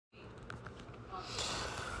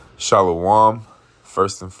Shalom.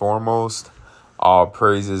 First and foremost, all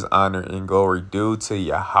praises, honor, and glory due to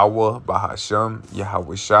Yahweh, Bahashem,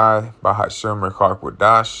 Yahweh Shai, Bahashem, Rekar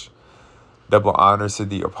Kwadash. Double honors to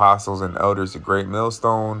the apostles and elders of Great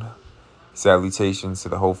Millstone. Salutations to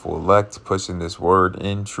the hopeful elect, pushing this word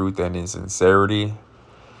in truth and in sincerity.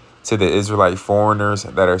 To the Israelite foreigners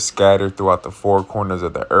that are scattered throughout the four corners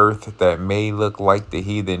of the earth that may look like the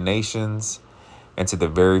heathen nations. And to the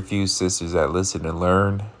very few sisters that listen and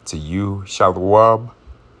learn, to you, Shalom.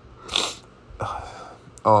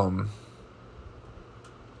 For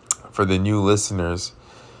the new listeners,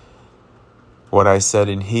 what I said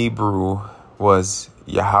in Hebrew was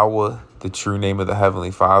Yahweh, the true name of the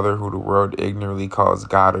Heavenly Father, who the world ignorantly calls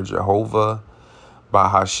God or Jehovah.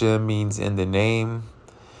 Bahashem means in the name.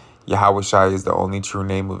 Yahweh Shai is the only true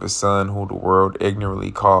name of His Son, who the world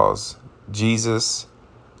ignorantly calls Jesus.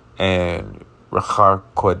 And Rekar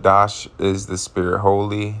Kwadash is the Spirit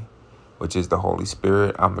Holy, which is the Holy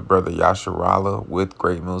Spirit. I'm the brother Yasharala with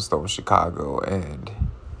Great Millstone, Chicago. And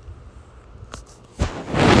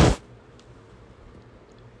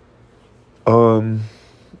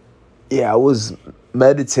I was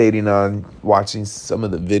meditating on watching some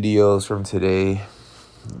of the videos from today,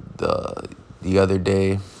 the other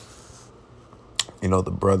day, the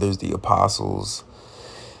brothers, the apostles,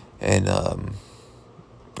 and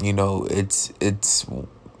it's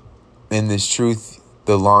in this truth.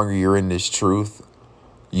 The longer you're in this truth,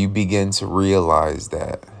 you begin to realize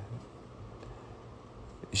that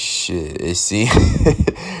it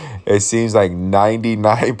seems like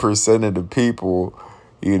 99% of the people,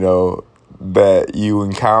 that you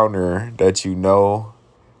encounter, that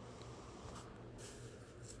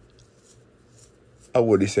I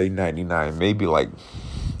wouldn't say 99, maybe like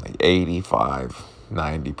 85,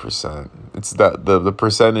 90%. It's the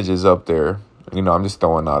percentage is up there. I'm just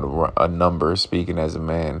throwing out a number, speaking as a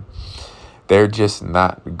man. They're just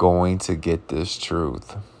not going to get this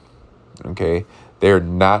truth. Okay? They're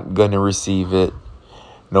not going to receive it,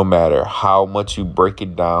 no matter how much you break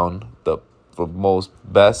it down. The most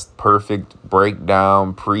best, perfect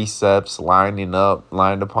breakdown, precepts, lining up,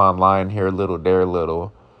 line upon line, here a little, there a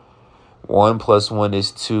little. 1 + 1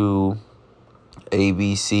 is 2.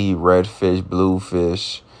 ABC, red fish, blue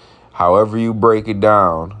fish. However you break it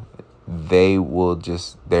down, they're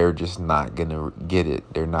just not going to get it.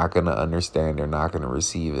 They're not going to understand. They're not going to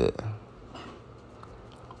receive it.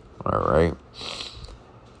 All right.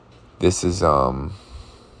 This is Romans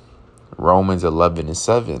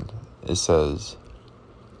 11:7. It says,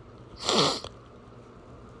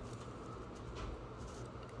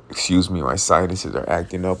 excuse me, my sinuses are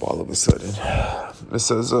acting up all of a sudden. It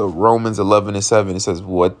says Romans 11:7. It says,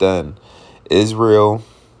 what then? Israel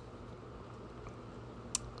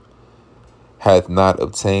hath not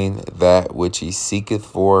obtained that which he seeketh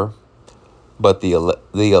for, but the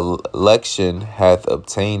election hath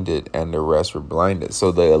obtained it, and the rest were blinded.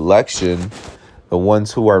 So the election, the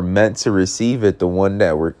ones who are meant to receive it, the one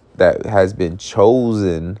that has been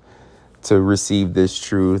chosen to receive this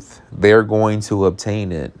truth, they're going to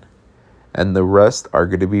obtain it, and the rest are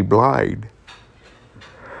going to be blind.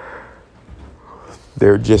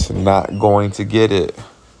 They're just not going to get it.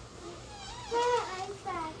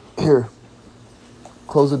 Here,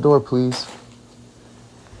 close the door, please.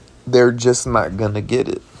 They're just not going to get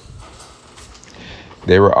it.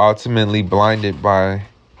 They were ultimately blinded by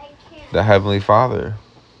the Heavenly Father.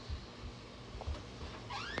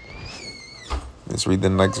 Let's read the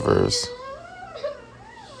next verse.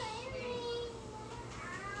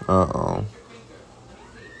 Uh-oh.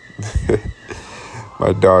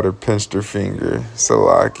 My daughter pinched her finger.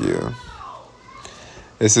 Salakia.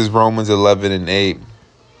 This is Romans 11:8. And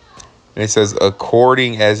it says,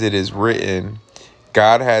 according as it is written,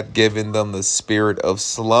 God hath given them the spirit of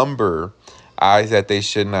slumber, eyes that they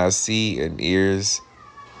should not see, and ears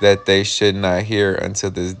that they should not hear until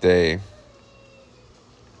this day.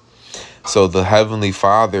 So the Heavenly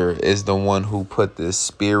Father is the one who put this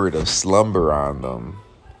spirit of slumber on them.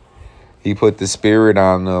 He put the spirit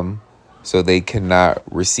on them so they cannot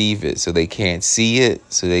receive it, so they can't see it,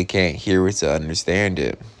 so they can't hear it to understand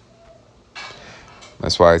it.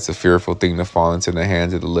 That's why it's a fearful thing to fall into the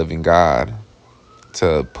hands of the living God,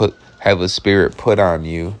 to have a spirit put on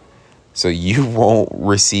you so you won't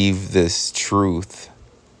receive this truth.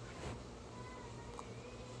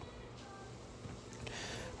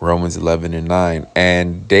 Romans 11:9.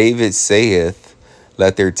 And David saith,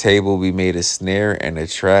 let their table be made a snare and a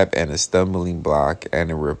trap and a stumbling block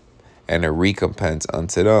and a recompense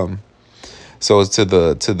unto them. So to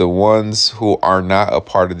the ones who are not a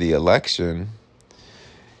part of the election,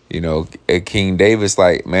 King David's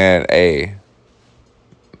like, man, hey,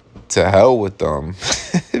 to hell with them.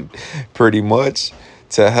 Pretty much.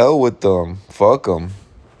 To hell with them. Fuck them.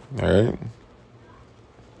 All right.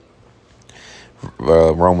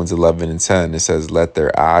 Romans 11:10, it says, let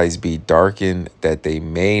their eyes be darkened that they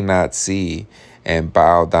may not see, and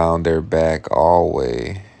bow down their back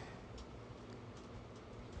always.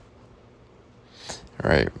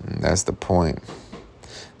 Right. That's the point.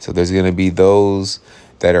 So there's going to be those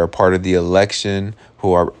that are part of the election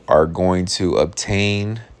who are going to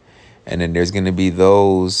obtain. And then there's going to be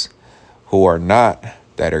those who are not,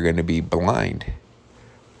 that are going to be blind.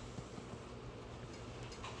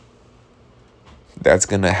 That's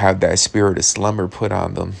going to have that spirit of slumber put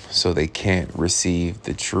on them so they can't receive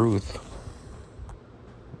the truth.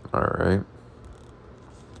 All right.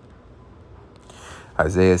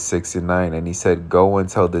 Isaiah 6:9, and he said, go and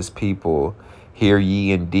tell this people, hear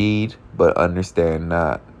ye indeed, but understand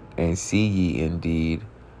not, and see ye indeed,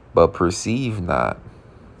 but perceive not.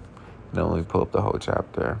 Now let me pull up the whole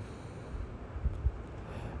chapter.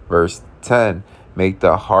 Verse 10, make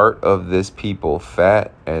the heart of this people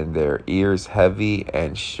fat and their ears heavy,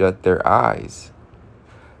 and shut their eyes,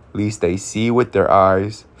 lest they see with their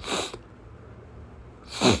eyes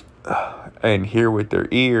and hear with their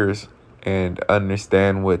ears and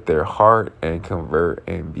understand with their heart and convert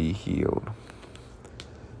and be healed.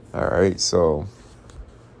 All right, so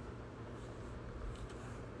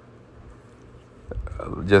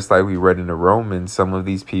just like we read in the Romans, some of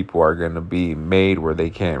these people are going to be made where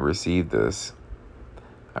they can't receive this.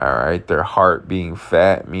 All right, their heart being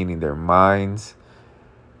fat, meaning their minds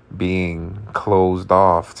being closed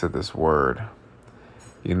off to this word.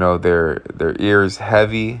 You know, their ears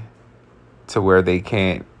heavy to where they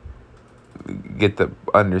can't get the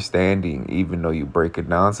understanding, even though you break it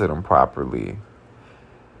down to them properly.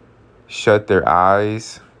 Shut their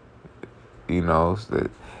eyes. You know,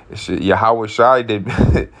 Yahweh Shai did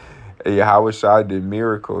Yahweh Shai did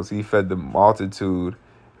miracles. He fed the multitude.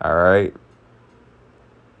 All right.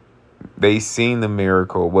 They seen the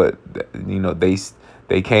miracle, but you know,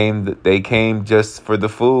 they came just for the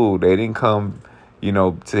food. They didn't come, you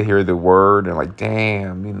know, to hear the word and like,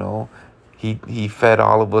 damn, you know, he fed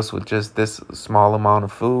all of us with just this small amount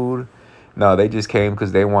of food. No, they just came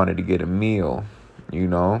because they wanted to get a meal, you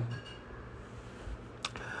know.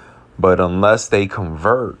 But unless they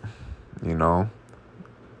convert, you know,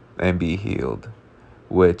 and be healed,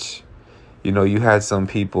 which, you know, you had some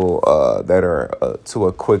people that are to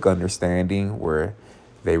a quick understanding where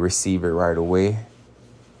they receive it right away.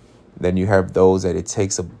 Then you have those that it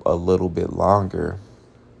takes a little bit longer.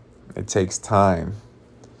 It takes time.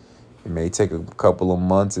 It may take a couple of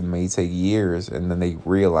months. It may take years. And then they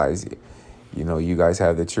realize, you know, you guys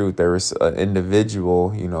have the truth. There is an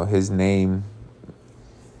individual, you know, his name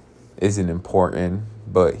isn't important,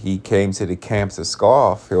 but he came to the camp to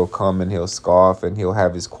scoff. He'll come and he'll scoff, and he'll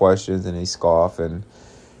have his questions and he scoff. And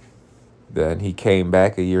then he came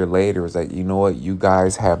back a year later. Was like, you know what? You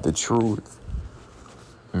guys have the truth.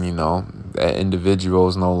 You know, that individual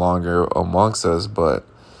is no longer amongst us, but,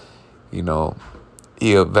 you know,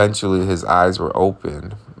 he eventually, his eyes were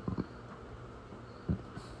opened.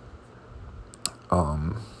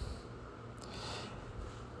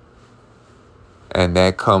 And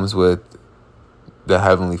that comes with the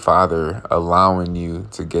Heavenly Father allowing you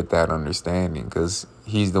to get that understanding, because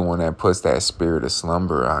he's the one that puts that spirit of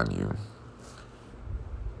slumber on you.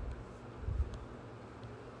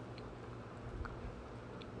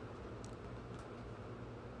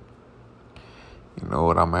 You know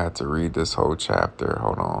what? I'm going to have to read this whole chapter.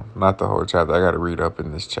 Hold on. Not the whole chapter. I got to read up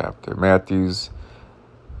in this chapter. Matthew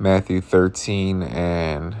 13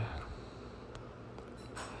 and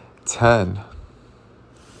 10.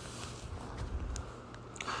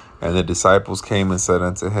 And the disciples came and said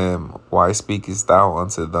unto him, why speakest thou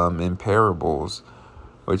unto them in parables?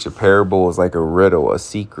 Which a parable is like a riddle, a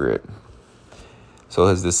secret. So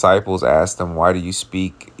his disciples asked him, why do you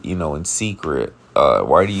speak, you know, in secret?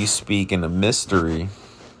 Why do you speak in a mystery,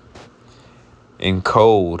 in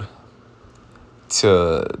code,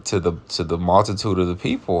 to the multitude of the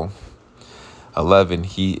people? 11,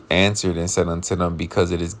 he answered and said unto them,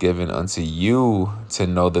 because it is given unto you to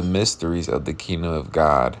know the mysteries of the kingdom of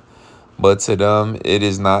God, but to them it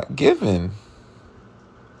is not given.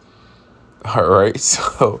 All right,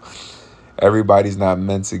 so everybody's not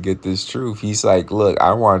meant to get this truth. He's like, look,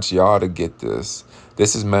 I want y'all to get this.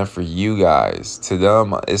 This is meant for you guys. To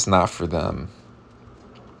them, it's not for them.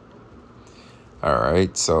 All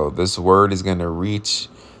right, so this word is going to reach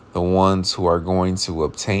the ones who are going to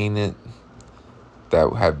obtain it,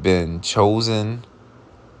 that have been chosen.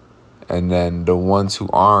 And then the ones who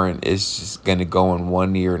aren't, it's just going to go in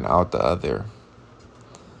one ear and out the other.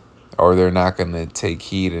 or they're not going to take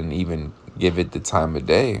heed and even give it the time of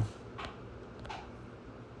day.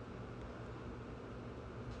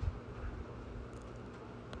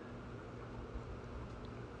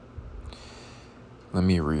 Let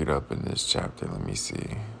me read up in this chapter. Let me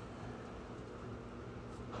see.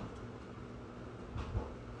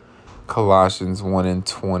 Colossians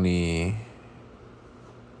 1:20.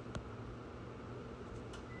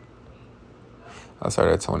 I'll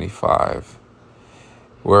start at 25.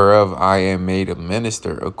 Whereof I am made a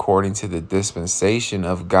minister according to the dispensation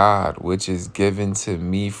of God, which is given to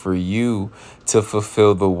me for you to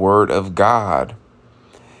fulfill the word of God,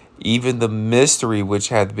 even the mystery which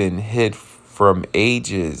hath been hid from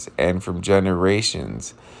ages and from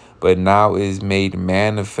generations, but now is made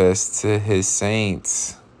manifest to his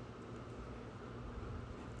saints,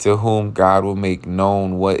 to whom God will make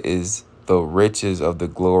known what is the riches of the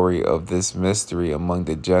glory of this mystery among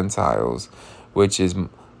the Gentiles, which is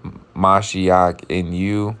Mashiach in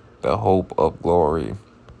you, the hope of glory.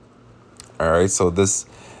 All right, so this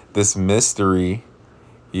mystery,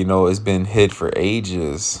 has been hid for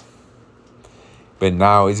ages, but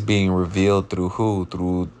now it's being revealed through who?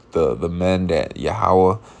 Through the men that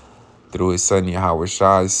Yahweh, through his son Yahweh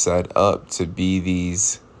Shai, set up to be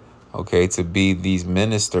these, to be these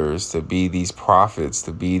ministers, to be these prophets,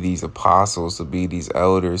 to be these apostles, to be these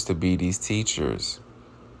elders, to be these teachers.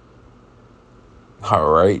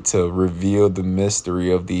 All right, to reveal the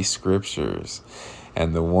mystery of these scriptures.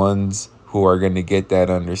 And the ones who are going to get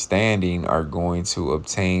that understanding are going to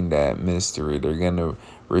obtain that mystery. They're going to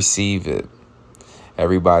receive it.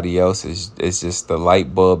 Everybody else is just, the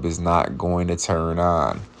light bulb is not going to turn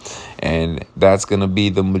on. And that's going to be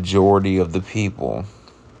the majority of the people.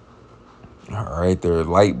 All right, their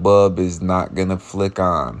light bulb is not going to flick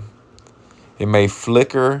on. It may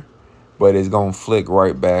flicker, but it's going to flick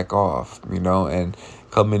right back off, and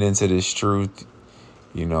coming into this truth,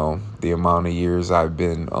 the amount of years I've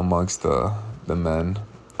been amongst the men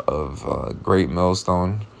of Great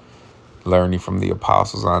Millstone, learning from the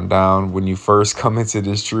apostles on down. When you first come into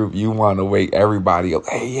this truth, you want to wake everybody up.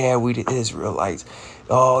 Hey, yeah, we the Israelites.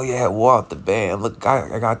 Oh, yeah, walk the band. Look,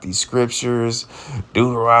 I got these scriptures.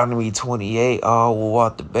 Deuteronomy 28. Oh, we'll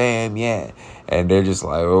walk the band, yeah. And they're just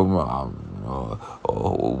like,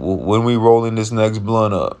 when we rolling this next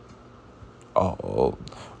blunt up?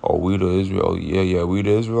 We the Israel. Yeah, we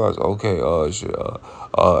the Israelites. Okay, shit.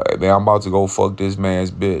 Man, I'm about to go fuck this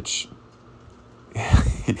man's bitch.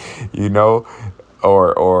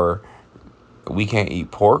 Or we can't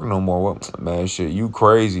eat pork no more. Man, shit, you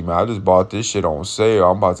crazy, man. I just bought this shit on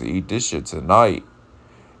sale. I'm about to eat this shit tonight.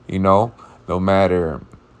 No matter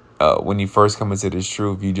when you first come into this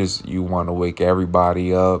truth, you want to wake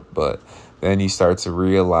everybody up, but then you start to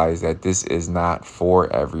realize that this is not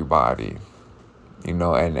for everybody.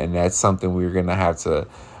 And that's something we're gonna have to,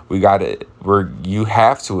 you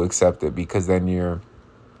have to accept it, because then you're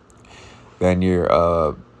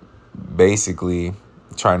basically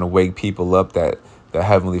trying to wake people up that the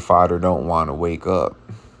Heavenly Father don't want to wake up,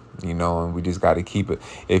 and we just got to keep it.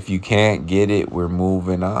 If you can't get it, we're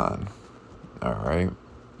moving on. All right.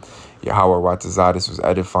 Yahweh Ratazah, this was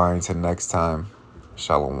edifying. Till next time,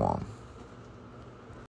 Shalom.